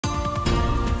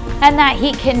And that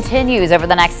heat continues over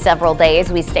the next several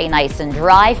days. We stay nice and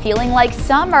dry, feeling like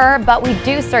summer, but we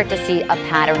do start to see a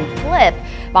pattern flip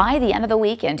by the end of the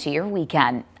week into your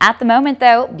weekend. At the moment,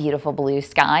 though, beautiful blue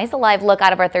skies. A live look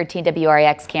out of our 13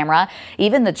 WRAX camera.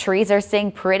 Even the trees are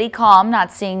staying pretty calm,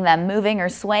 not seeing them moving or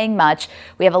swaying much.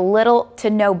 We have a little to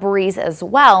no breeze as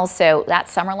well, so that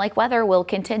summer-like weather will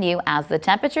continue as the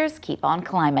temperatures keep on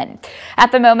climbing.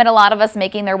 At the moment, a lot of us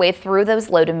making their way through those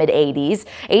low to mid 80s.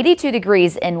 82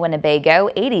 degrees in Winnebago,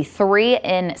 83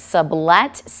 in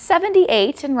Sublette,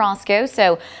 78 in Roscoe,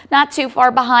 so not too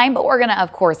far behind, but we're going to,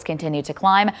 of course, continue to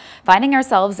climb, finding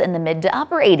ourselves in the mid to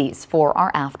upper 80s for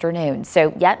our afternoon.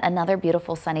 So yet another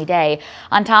beautiful sunny day.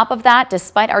 On top of that,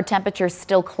 despite our temperatures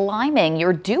still climbing,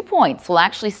 your dew points will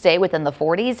actually stay within the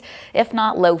 40s, if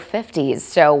not low 50s.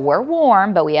 So we're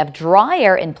warm, but we have dry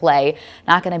air in play.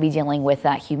 Not going to be dealing with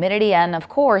that humidity and, of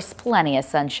course, plenty of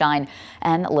sunshine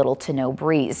and little to no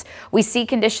breeze. We see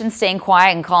conditions staying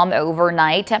quiet and calm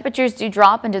overnight. Temperatures do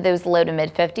drop into those low to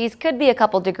mid 50s. Could be a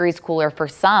couple degrees cooler for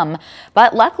some,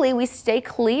 but luckily we stay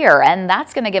clear, and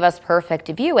that's going to give us perfect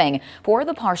viewing for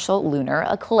the partial lunar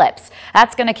eclipse.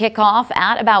 That's going to kick off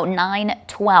at about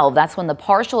 9:12. That's when the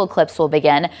partial eclipse will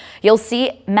begin. You'll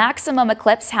see maximum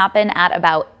eclipse happen at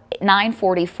about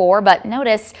 9:44, but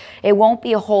notice it won't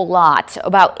be a whole lot.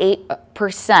 About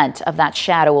 8% of that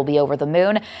shadow will be over the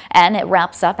moon, and it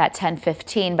wraps up at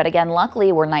 10:15. But again,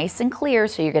 luckily we're nice and clear,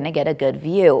 so you're going to get a good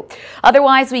view.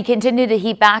 Otherwise, we continue to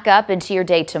heat back up into your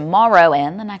day tomorrow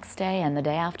and the next day and the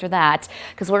day after that,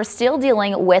 because we're still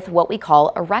dealing with what we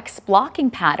call a Rex blocking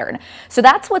pattern. So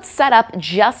that's what's set up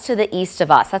just to the east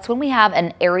of us. That's when we have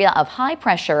an area of high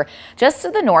pressure just to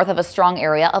the north of a strong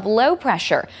area of low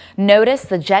pressure. Notice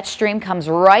the jet stream comes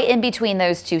right in between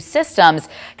those two systems,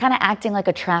 kind of acting like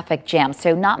a traffic jam.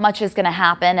 So not much is going to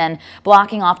happen and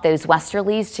blocking off those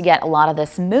westerlies to get a lot of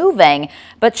this moving.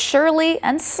 But surely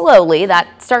and slowly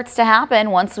that starts to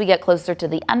happen once we get closer to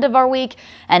the end of our week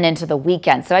and into the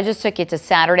weekend. So I just took you to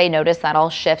Saturday. Notice that all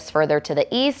shifts further to the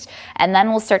east, and then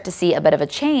we'll start to see a bit of a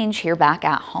change here back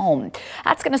at home.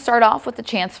 That's going to start off with a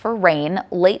chance for rain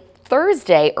late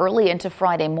Thursday, early into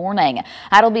Friday morning.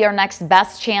 That'll be our next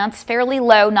best chance. Fairly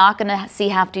low, not going to see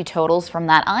hefty totals from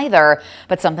that either,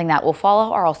 but something that will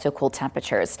follow are also cool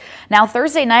temperatures. Now,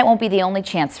 Thursday night won't be the only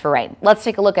chance for rain. Let's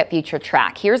take a look at future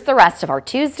track. Here's the rest of our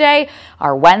Tuesday,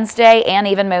 our Wednesday, and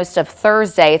even most of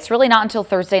Thursday. It's really not until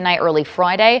Thursday night, early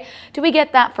Friday, do we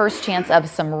get that first chance of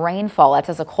some rainfall. That's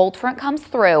as a cold front comes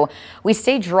through. We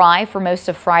stay dry for most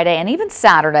of Friday and even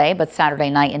Saturday, but Saturday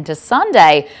night into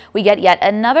Sunday, we get yet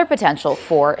another potential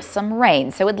for some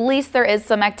rain. So at least there is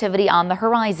some activity on the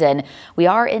horizon. We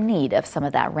are in need of some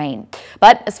of that rain.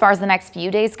 But as far as the next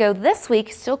few days go this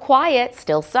week, still quiet,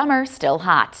 still summer, still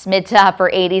hot. Mid to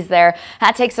upper 80s there.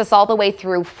 That takes us all the way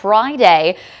through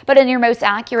Friday. But in your most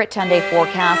accurate 10-day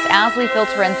forecast, as we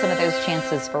filter in some of those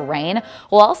chances for rain,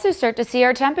 we'll also start to see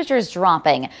our temperatures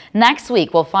dropping. Next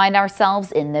week, we'll find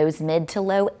ourselves in those mid to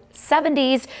low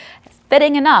 70s,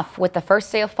 fitting enough with the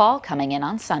first day of fall coming in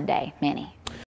on Sunday. Manny.